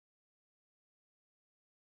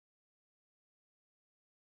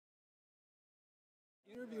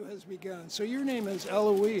Interview has begun. So your name is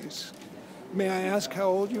Eloise. May I ask how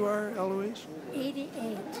old you are, Eloise?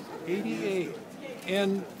 88. 88.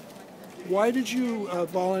 And why did you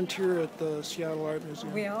volunteer at the Seattle Art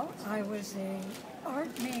Museum? Well, I was a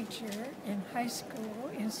art major in high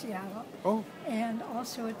school in Seattle. Oh. And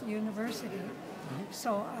also at the university.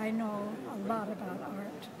 So I know a lot about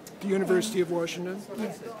art. The University of Washington?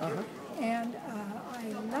 Yes. Uh-huh. And I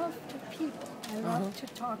love people. I love to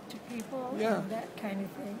talk to people and that kind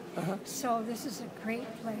of thing. So this is a great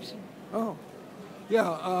pleasure. Oh. Yeah,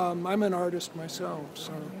 I'm an artist myself,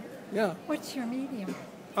 so yeah. What's your medium?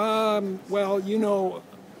 Well, you know,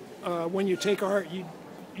 when you take art, you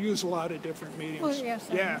use a lot of different mediums. Well, yes,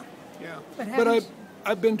 I know. Yeah. But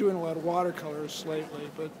I've been doing a lot of watercolors lately,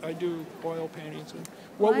 but I do oil paintings. And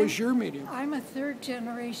what was your medium? I'm a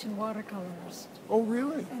third-generation watercolorist. Oh,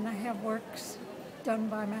 really? And I have works done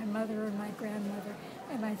by my mother and my grandmother,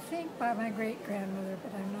 and I think by my great-grandmother,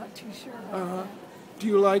 but I'm not too sure about that. Do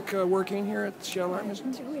you like working here at the Seattle Art I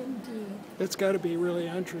Museum? do indeed. It's got to be really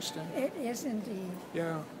interesting. It is indeed.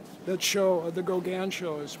 Yeah. That show, the Gauguin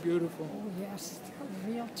show, is beautiful. Oh, yes, a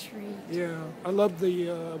real treat. Yeah. I love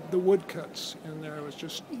the woodcuts in there. It was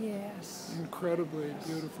just incredibly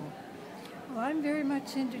beautiful. Well, I'm very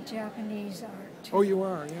much into Japanese art. Oh, you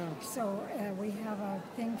are, yeah. So we have a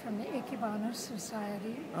thing from the Ikebana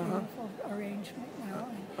Society, beautiful arrangement now,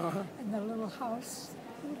 and the little house,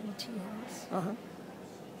 the little tea house.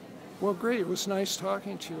 Well, great. It was nice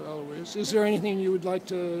talking to you, Eloise. Is there anything you would like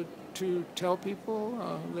to tell people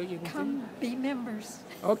that you can Come be members.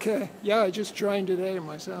 Okay. Yeah, I just joined today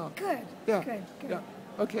myself. Good. Yeah. Good. Yeah.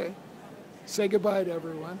 Okay. Say goodbye to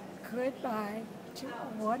everyone. Goodbye to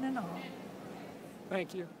one and all.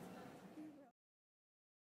 Thank you.